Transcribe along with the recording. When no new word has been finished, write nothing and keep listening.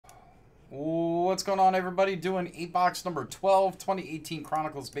What's going on, everybody? Doing 8-box number 12, 2018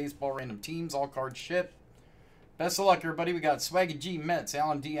 Chronicles Baseball Random Teams, all cards ship. Best of luck, everybody. We got Swaggy G Mets,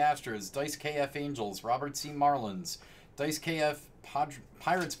 Alan D Astros, Dice KF Angels, Robert C Marlins, Dice KF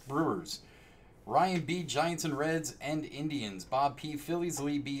Pirates Brewers, Ryan B Giants and Reds and Indians, Bob P Phillies,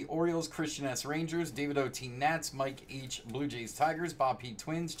 Lee B Orioles, Christian S Rangers, David O T Nats, Mike H Blue Jays Tigers, Bob P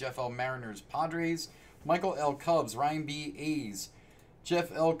Twins, Jeff L Mariners Padres, Michael L Cubs, Ryan B A's,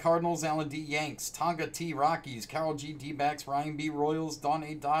 Jeff L Cardinals, Alan D Yanks, Tonga T Rockies, Carol G D-backs, Ryan B Royals, Don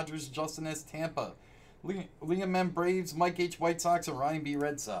A Dodgers, Justin S Tampa, Liam M Braves, Mike H White Sox, and Ryan B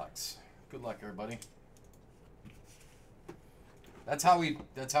Red Sox. Good luck, everybody. That's how we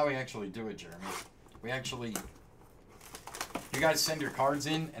actually do it, Jeremy. We actually, you guys send your cards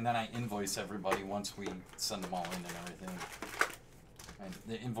in, and then I invoice everybody once we send them all in and everything. And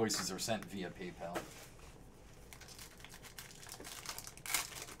the invoices are sent via PayPal.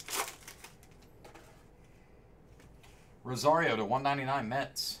 Rosario to 199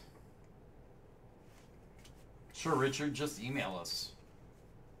 Mets. Sure, Richard, just email us.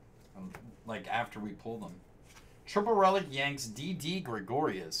 Like after we pull them. Triple Relic Yanks D.D.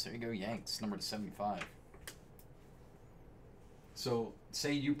 Gregorius. There you go, Yanks, number 75. So,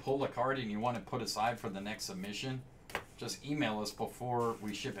 say you pull a card and you want to put aside for the next submission, just email us before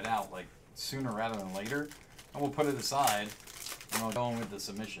we ship it out, like sooner rather than later, and we'll put it aside and we'll go on with the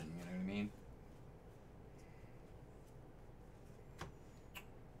submission, you know what I mean?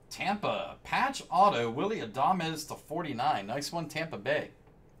 Tampa, patch auto, Willie Adames to 49. Nice one, Tampa Bay.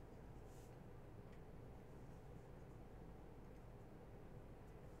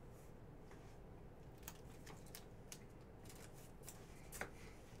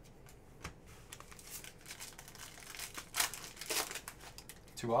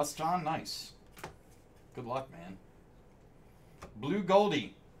 To us, John? Nice. Good luck, man. Blue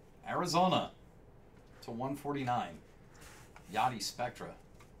Goldie, Arizona to 149. Yachty Spectra.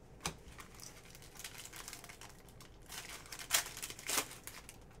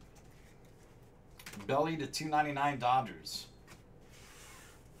 Belly to 299 Dodgers.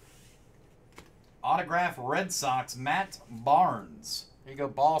 Autograph Red Sox, Matt Barnes. There you go,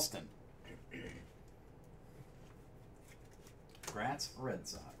 Boston. Congrats, Red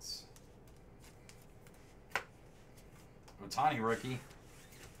Sox. Ohtani rookie.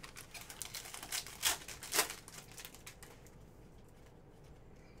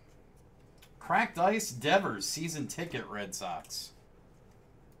 Cracked Ice Devers, season ticket Red Sox.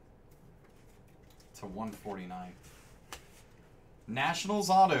 To 149. Nationals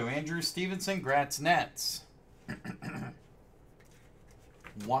auto, Andrew Stevenson, Gratz Nets.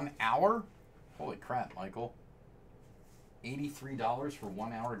 1 hour? Holy crap, Michael. $83 for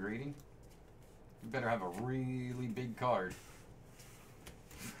 1 hour grading? You better have a really big card.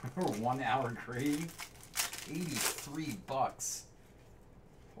 For 1 hour grading? 83 bucks.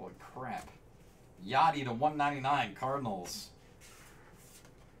 Holy crap. Yachty to 199, Cardinals.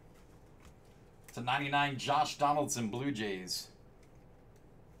 To 99, Josh Donaldson, Blue Jays.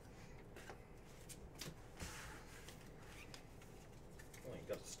 Oh, you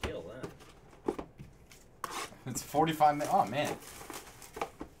got to steal that. It's 45 minutes. Oh, man.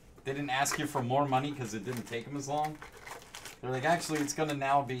 They didn't ask you for more money because it didn't take them as long? They're like, actually, it's going to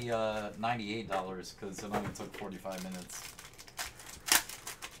now be $98 because it only took 45 minutes.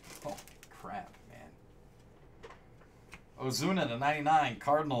 Oh, crap, man. Ozuna to 99,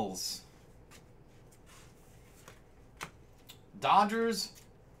 Cardinals. Dodgers,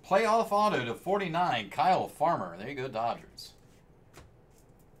 playoff auto to 49, Kyle Farmer. There you go, Dodgers.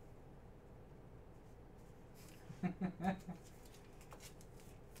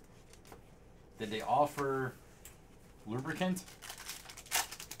 Did they offer lubricant?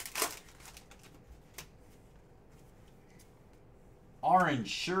 Orange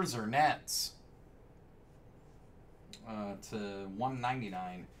Scherzer Nats to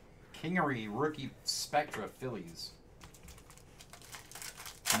 199. Kingery rookie Spectra Phillies.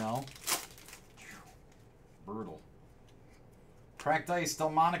 No. Brutal. Cracked Ice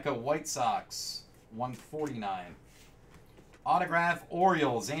Delmonico White Sox 149. Autograph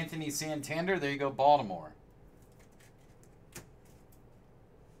Orioles Anthony Santander. There you go, Baltimore.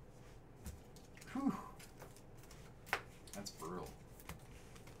 Whew. That's brutal.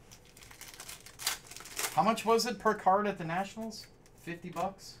 How much was it per card at the Nationals? 50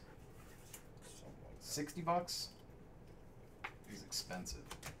 bucks? 60 bucks? It's expensive.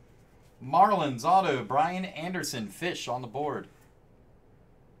 Marlins auto, Brian Anderson, Fish on the board.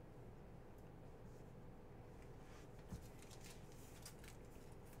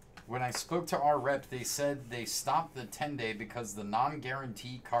 When I spoke to our rep, they said they stopped the 10-day because the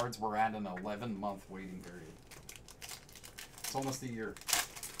non-guaranteed cards were at an 11-month waiting period. It's almost a year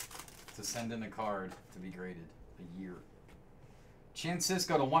to send in a card to be graded. A year.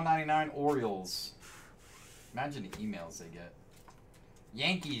 Francisco to 199 Orioles. Imagine the emails they get.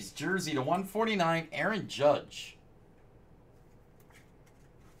 Yankees jersey to 149 Aaron Judge.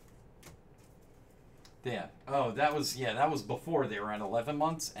 Yeah. Oh, that was before they were at 11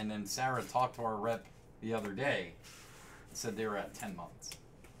 months, and then Sarah talked to our rep the other day and said they were at 10 months.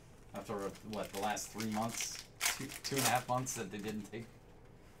 After what, the last 3 months, two and a half months that they didn't take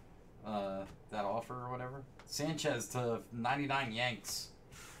that offer or whatever. Sanchez to 99 Yanks.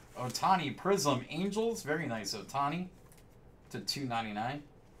 Ohtani Prism Angels, very nice Ohtani to 299.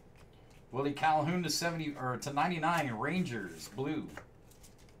 Willie Calhoun to 99 Rangers Blue.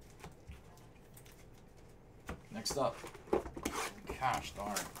 Next up. Gosh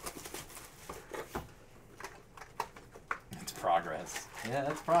darn. That's progress. Yeah,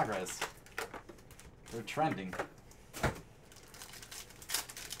 that's progress. They're trending.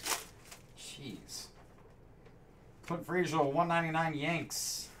 Jeez. Clint Frazier, 199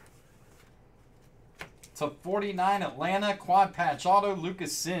 Yanks. To 49 Atlanta quad patch auto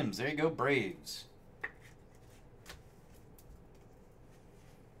Lucas Sims. There you go, Braves.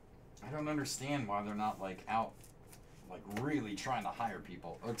 I don't understand why they're not like out, like really trying to hire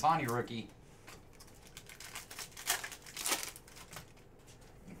people. Ohtani rookie.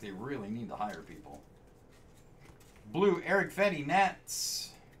 If they really need to hire people. Blue Eric Fetty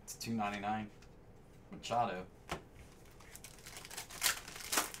Nats. It's $2.99. Machado.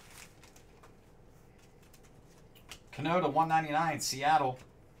 Cano to 199 Seattle.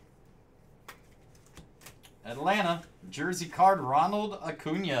 Atlanta jersey card Ronald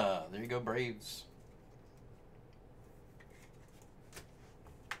Acuna. There you go, Braves.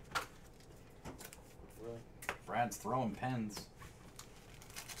 Brad's throwing pens.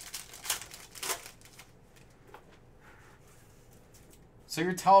 So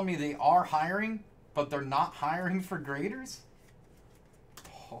you're telling me they are hiring, but they're not hiring for graders?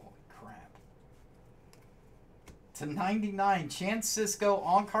 Holy crap. To 99, Chance Cisco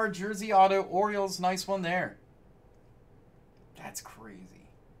on-card jersey auto Orioles. Nice one there. That's crazy.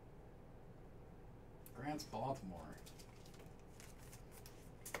 Grant's Baltimore.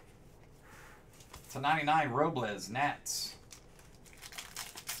 To 99, Robles Nats.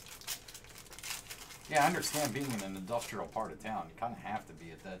 Yeah, I understand being in an industrial part of town. You kind of have to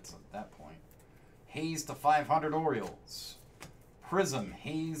be at that point. Hayes to 500 Orioles. Prism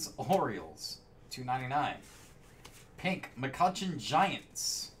Hayes Orioles. $2.99. Pink McCutcheon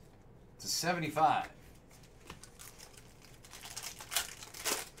Giants to 75.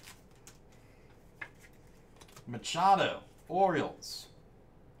 Machado Orioles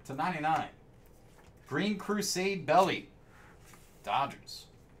to 99. Green Crusade Belly Dodgers.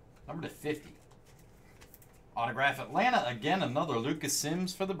 Number to 50. Autograph Atlanta. Again, another Lucas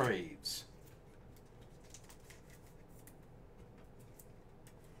Sims for the Braves.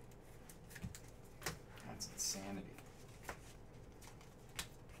 That's insanity.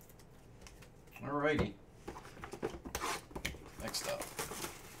 Alrighty. Next up.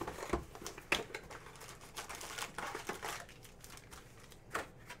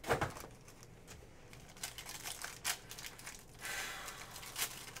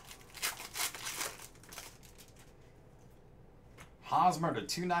 Hosmer to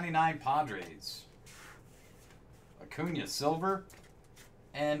 299 Padres. Acuna Silver.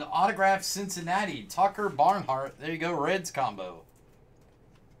 And autograph Cincinnati Tucker Barnhart. There you go, Reds combo.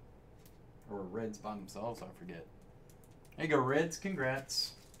 Or Reds by themselves, I forget. There you go, Reds.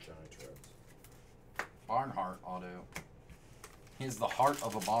 Congrats. Giant Reds. Barnhart auto. He is the heart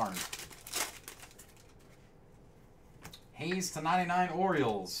of a barn. Hayes to 99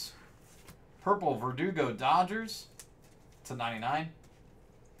 Orioles. Purple Verdugo Dodgers to 99.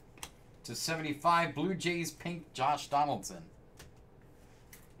 To 75 Blue Jays Pink Josh Donaldson.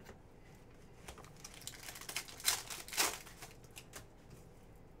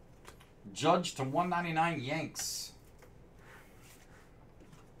 Judge to 199 Yanks.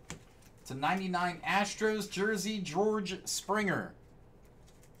 To 99 Astros jersey George Springer.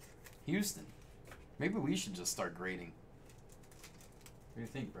 Houston. Maybe we should just start grading. What do you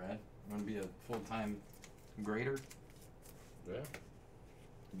think, Brad? You want to be a full-time grader? Yeah.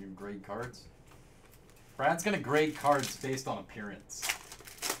 You grade cards? Brad's going to grade cards based on appearance.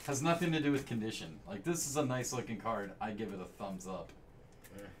 Has nothing to do with condition. Like, this is a nice looking card. I give it a thumbs up.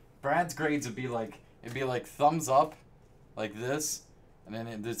 Yeah. Brad's grades would be like, it'd be like thumbs up, like this, and then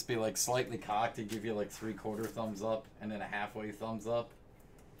it'd just be like slightly cocked to give you like 3/4 thumbs up, and then a halfway thumbs up.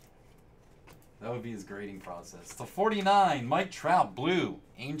 That would be his grading process. To 49, Mike Trout, blue,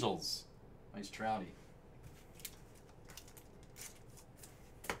 Angels. Nice Trouty.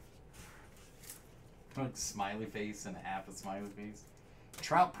 Like smiley face and half a smiley face.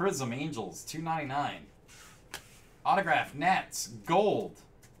 Trout Prism, Angels, $2.99. Autograph, Nats, gold.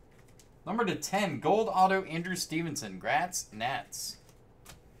 Number to 10, gold auto, Andrew Stevenson. Grats, Nats.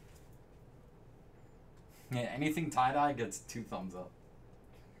 Yeah, anything tie-dye gets 2 thumbs up.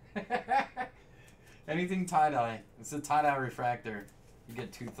 Anything tie-dye. It's a tie-dye refractor. You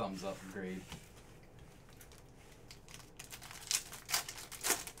get 2 thumbs up grade.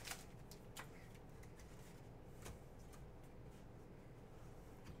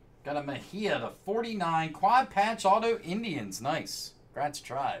 Got a Mejia to 49. Quad patch auto Indians. Nice. Grats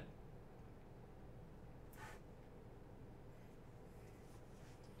Tribe.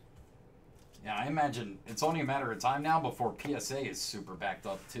 Yeah, I imagine it's only a matter of time now before PSA is super backed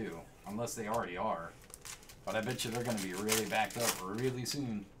up too. Unless they already are. But I bet you they're going to be really backed up really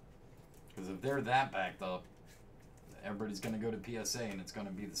soon. Because if they're that backed up, everybody's going to go to PSA and it's going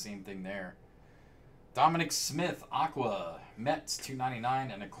to be the same thing there. Dominic Smith, Aqua, Mets,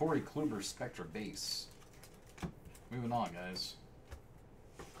 $2.99, and a Corey Kluber Spectra base. Moving on, guys.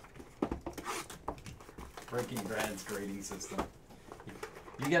 Breaking Brad's grading system.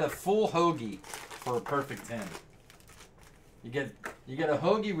 You get a full hoagie for a perfect 10. You get a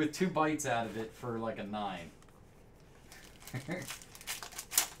hoagie with 2 bites out of it for like a 9.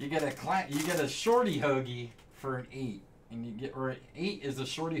 you get a shorty hoagie for an 8, and an 8 is a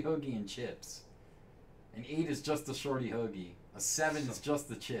shorty hoagie and chips. An 8 is just the shorty hoagie. A 7 is just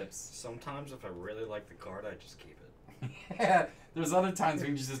the chips. Sometimes if I really like the card, I just keep it. Yeah, there's other times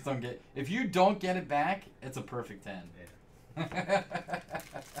when you just don't get... If you don't get it back, it's a perfect 10. Yeah.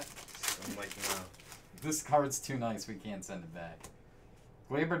 So I'm like, no. This card's too nice, we can't send it back.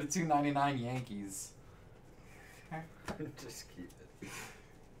 Glaber to $2.99 Yankees. Just keep it.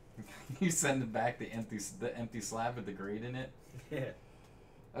 You send it back, the empty slab with the grade in it. Yeah.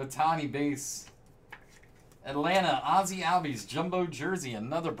 Ohtani base. Atlanta, Ozzie Albies, jumbo jersey,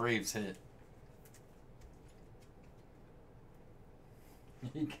 another Braves hit.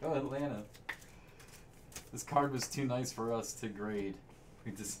 Here you go, Atlanta. This card was too nice for us to grade.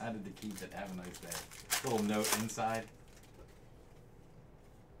 We decided to keep it. Have a nice day. Little note inside.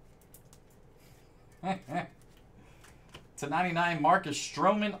 To 99, Marcus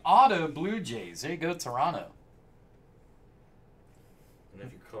Stroman, auto Blue Jays. There you go, Toronto. And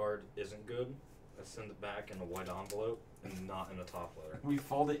if your card isn't good, I send it back in a white envelope and not in a top loader. We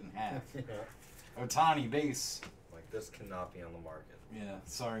fold it in half. Yeah. Ohtani base. Like, this cannot be on the market. Yeah,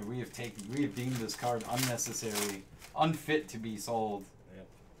 sorry, we have deemed this card unnecessary, unfit to be sold. Yep.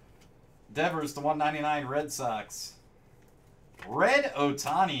 Devers to 199 Red Sox. Red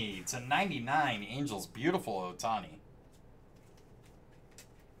Ohtani to 99 Angels. Beautiful Ohtani.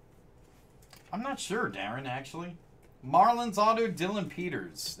 I'm not sure, Darren, actually. Marlins auto Dylan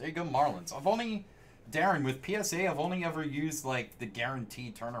Peters. There you go, Marlins. Darren, with PSA, I've only ever used like the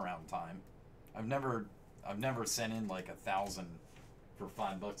guaranteed turnaround time. I've never sent in like 1,000 for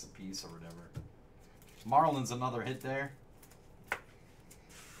 $5 a piece or whatever. Marlins, another hit there.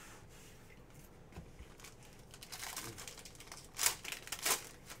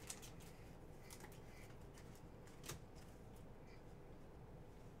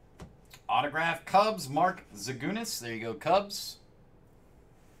 Autograph Cubs, Mark Zagunis. There you go, Cubs.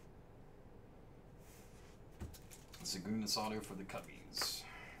 Zagunis auto for the Cubbies.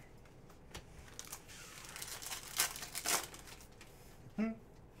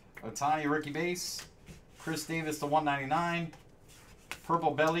 Ohtani rookie base. Chris Davis to 199.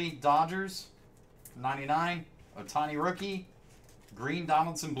 Purple Belly Dodgers 99. Ohtani rookie. Green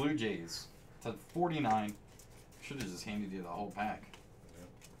Donaldson Blue Jays to 49. Should have just handed you the whole pack.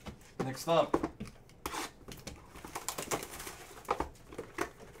 Next up,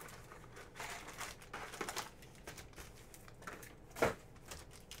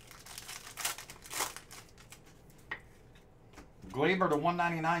 Glaber to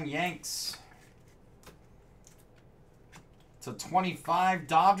 199 Yanks to 25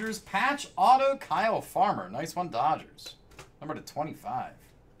 Dodgers patch auto Kyle Farmer. Nice one, Dodgers. Number to 25.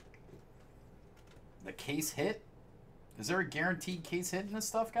 The case hit. Is there a guaranteed case hit in this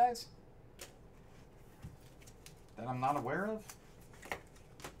stuff, guys? That I'm not aware of?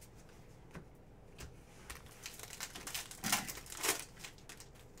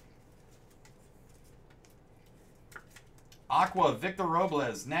 Aqua, Victor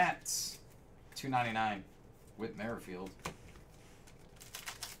Robles, Nats, $2.99. Whit Merrifield.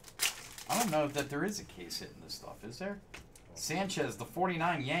 I don't know that there is a case hit in this stuff, is there? Sanchez, the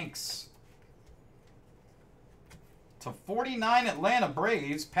 49 Yanks. To 49 Atlanta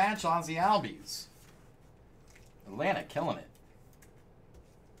Braves, patch Ozzy Albies. Atlanta killing it.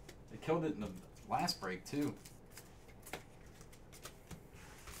 They killed it in the last break, too.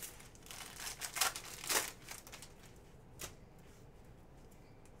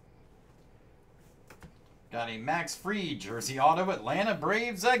 Got a Max Fried jersey auto, Atlanta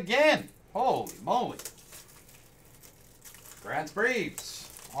Braves again. Holy moly. Congrats,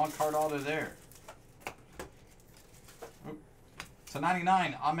 Braves. On-card auto there. To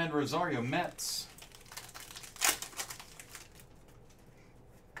 99, Ahmed Rosario, Mets.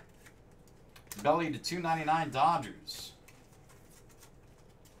 Belly to 299, Dodgers.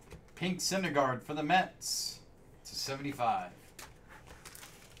 Pink Syndergaard for the Mets to 75.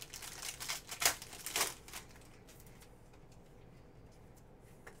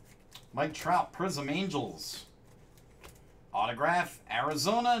 Mike Trout, Prism Angels. Autograph,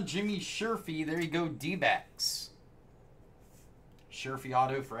 Arizona, Jimmy Sherfy. There you go, D-backs. Sherfy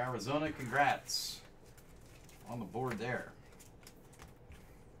auto for Arizona. Congrats. On the board there.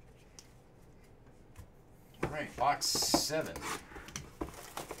 All right, box 7.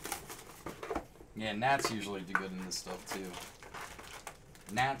 Yeah, Nats usually do good in this stuff, too.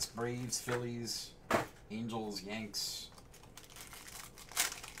 Nats, Braves, Phillies, Angels, Yanks,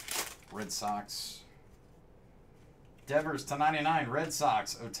 Red Sox. Devers to 99, Red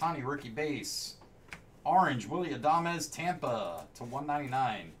Sox, Ohtani rookie base. Orange, Willie Adames, Tampa to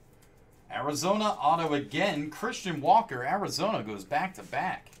 199. Arizona auto again, Christian Walker. Arizona goes back to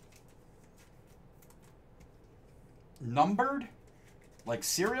back. Numbered? Like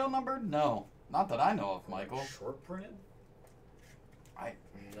serial numbered? No, not that I know of, Michael. Short printed?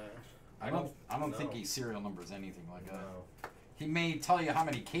 I don't think he serial numbers anything like that. No. He may tell you how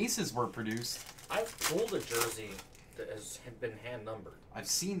many cases were produced. I've pulled a jersey that has been hand numbered. I've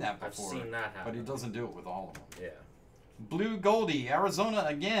seen that before. I've seen that happen. But he doesn't do it with all of them. Yeah. Blue Goldie, Arizona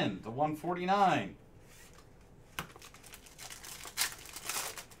again, to 149.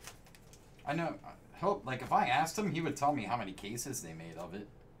 I know, I hope, like, if I asked him, he would tell me how many cases they made of it.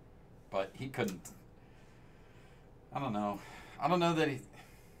 But he couldn't. I don't know. I don't know that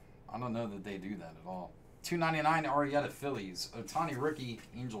they do that at all. 299 Arrieta Phillies. Ohtani rookie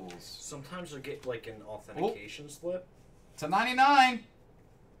Angels. Sometimes you get like an authentication slip. To 99.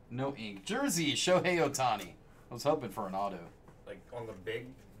 No ink. Jersey, Shohei Ohtani. I was hoping for an auto. Like on the big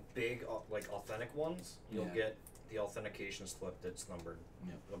like authentic ones, you'll get the authentication slip that's numbered.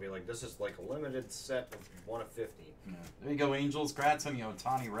 Yeah. It'll be like, this is like a limited set of 1 of 50. Yeah. There you go, Angels. Congrats on the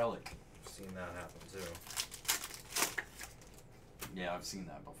Ohtani relic. I've seen that happen too. Yeah, I've seen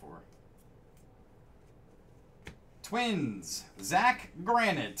that before. Twins. Zach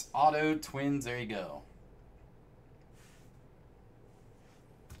Granite. Auto Twins. There you go.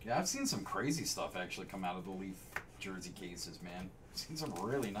 Yeah, I've seen some crazy stuff actually come out of the Leaf jersey cases, man. I've seen some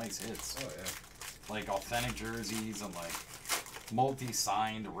really nice hits. Oh, yeah. Like authentic jerseys and like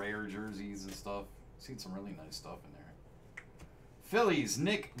multi-signed rare jerseys and stuff. I've seen some really nice stuff in there. Phillies.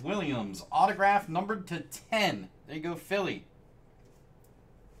 Nick Williams. Autograph numbered to 10. There you go, Philly.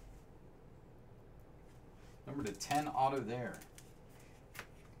 Number to 10 auto there.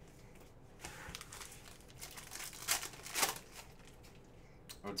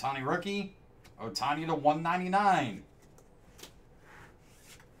 Ohtani rookie. Ohtani to 199.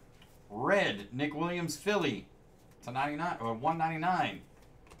 Red, Nick Williams, Philly to 99 or 199.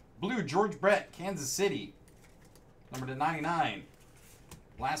 Blue, George Brett, Kansas City. Number to 99.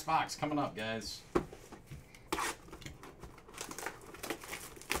 Last box coming up, guys.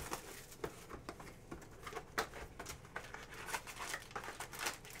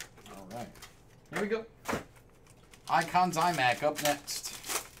 Here we go. Icons iMac up next.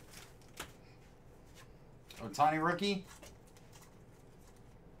 Ohtani rookie.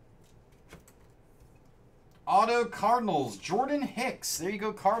 Auto Cardinals. Jordan Hicks. There you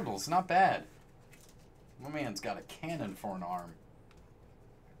go, Cardinals. Not bad. My man's got a cannon for an arm.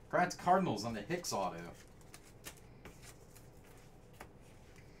 Congrats, Cardinals, on the Hicks auto.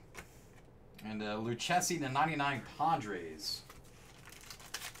 And Lucchesi to 99 Padres.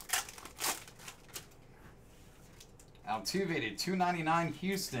 Altuve to 299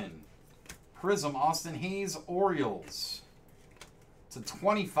 Houston. Prism Austin Hayes Orioles. To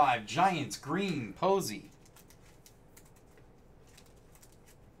 25 Giants Green Posey.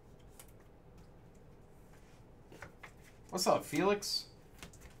 What's up, Felix?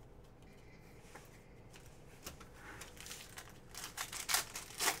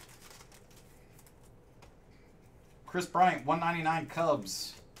 Chris Bryant 199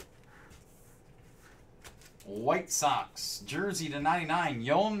 Cubs. White Sox. Jersey to 99.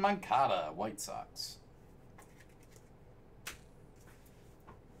 Yoan Moncada. White Sox.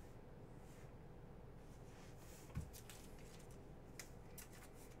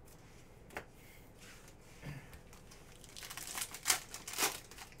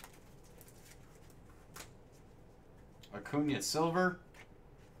 Acuna Silver.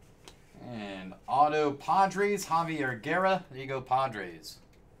 And auto Padres, Javier Guerra. There you go, Padres.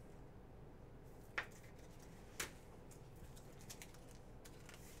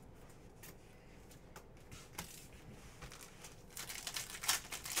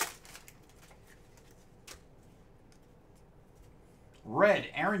 Red,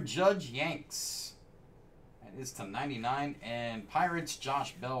 Aaron Judge, Yanks. That is to 99. And Pirates,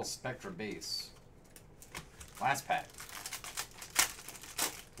 Josh Bell, Spectra Base. Last pack.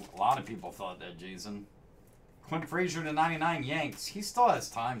 A lot of people thought that, Jason. Clint Frazier to 99, Yanks. He still has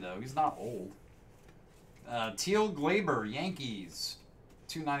time, though. He's not old. Teal Glaber, Yankees.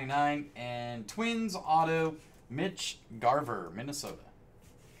 299. And Twins, auto, Mitch Garver, Minnesota.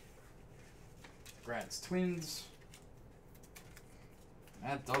 Congrats, Twins.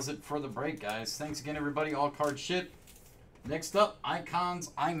 That does it for the break, guys. Thanks again, everybody. All card shit. Next up,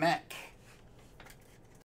 Icons iMac.